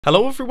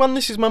Hello everyone,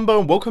 this is Mumbo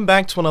and welcome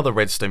back to another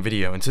Redstone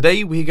video, and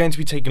today we're going to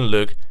be taking a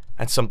look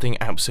at something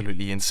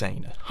absolutely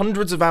insane.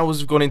 Hundreds of hours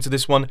have gone into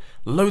this one,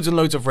 loads and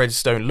loads of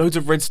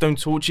redstone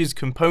torches,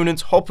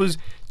 components, hoppers,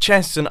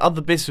 chests and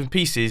other bits and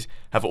pieces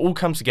have all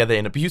come together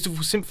in a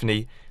beautiful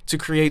symphony to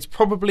create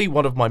probably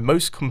one of my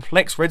most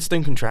complex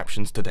redstone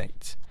contraptions to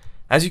date.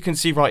 As you can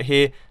see right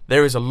here,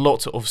 there is a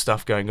lot of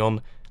stuff going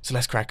on, so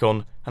let's crack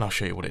on and I'll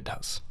show you what it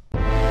does.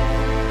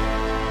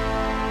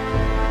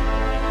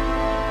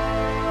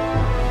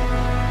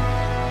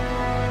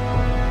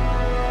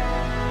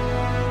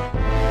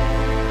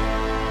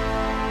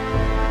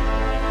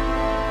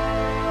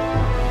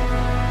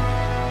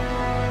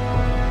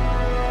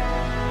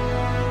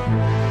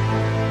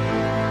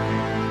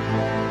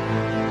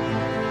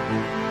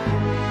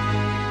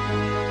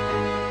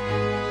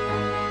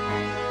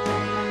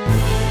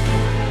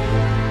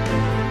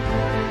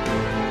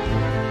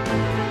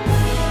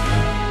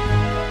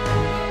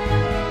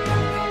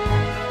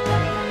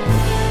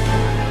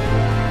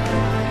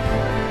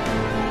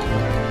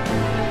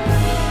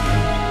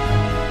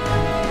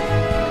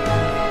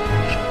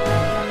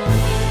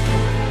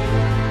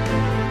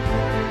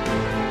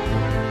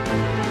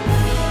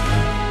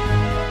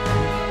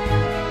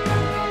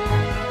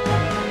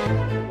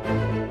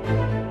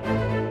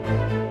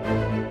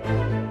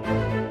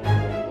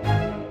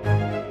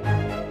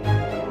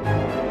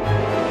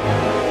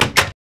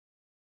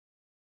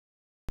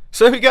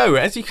 So here we go,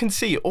 as you can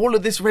see, all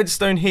of this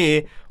redstone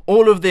here,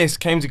 all of this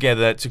came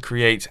together to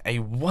create a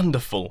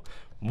wonderful,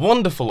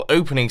 wonderful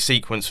opening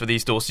sequence for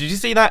these doors. Did you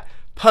see that?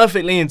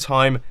 Perfectly in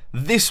time,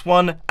 this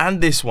one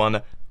and this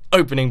one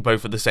opening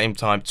both at the same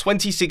time.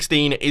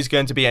 2016 is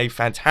going to be a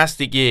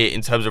fantastic year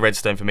in terms of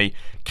redstone for me.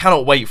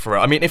 Cannot wait for it.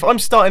 I mean, if I'm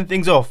starting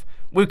things off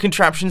with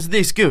contraptions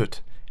this good,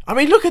 I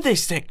mean, look at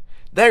this thing.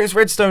 There is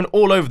redstone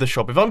all over the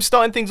shop. If I'm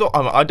starting things off,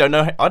 I don't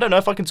know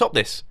if I can top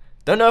this.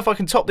 Don't know if I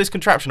can top this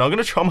contraption. I'm going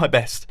to try my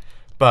best.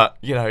 But,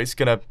 you know, it's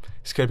gonna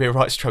be a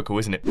right struggle,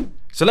 isn't it?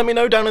 So let me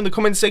know down in the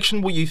comment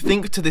section what you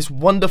think to this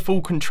wonderful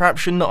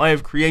contraption that I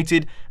have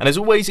created. And as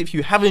always, if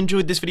you have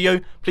enjoyed this video,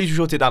 please be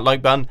sure to hit that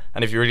like button.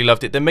 And if you really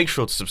loved it, then make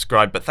sure to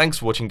subscribe. But thanks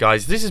for watching,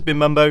 guys. This has been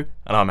Mumbo,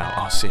 and I'm out.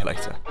 I'll see you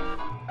later.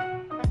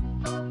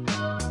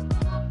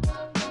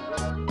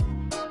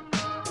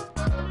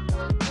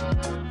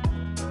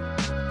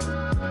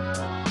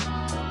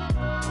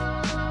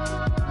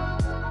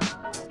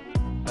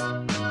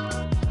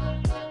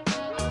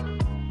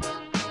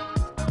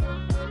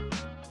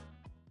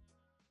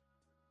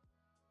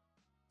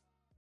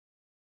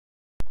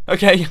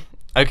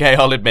 Okay,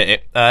 I'll admit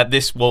it.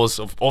 This was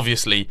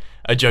obviously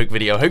a joke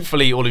video.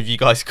 Hopefully all of you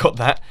guys got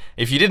that.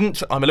 If you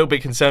didn't, I'm a little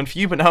bit concerned for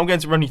you, but now I'm going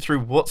to run you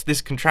through what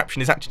this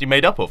contraption is actually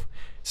made up of.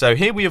 So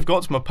here we have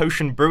got my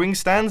potion brewing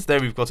stands.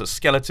 There we've got a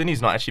skeleton.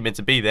 He's not actually meant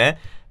to be there.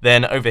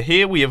 Then over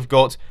here we have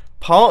got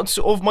parts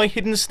of my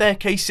hidden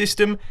staircase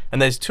system,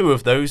 and there's two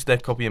of those. They're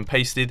copy and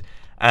pasted.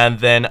 And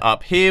then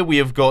up here we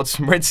have got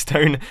some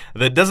redstone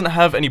that doesn't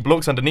have any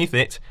blocks underneath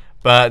it.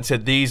 But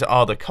these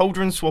are the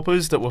cauldron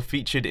swappers that were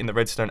featured in the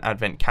Redstone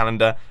Advent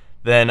Calendar.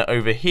 Then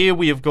over here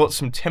we have got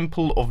some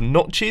Temple of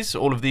Notches.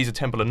 All of these are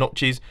Temple of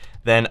Notches.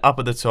 Then up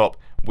at the top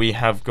we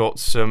have got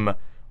some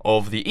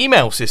of the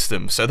email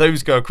system. So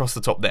those go across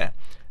the top there.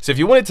 So if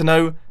you wanted to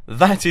know,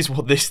 that is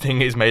what this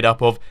thing is made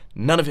up of.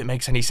 None of it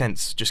makes any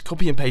sense. Just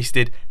copy and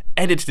pasted,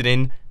 edited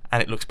in,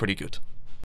 and it looks pretty good.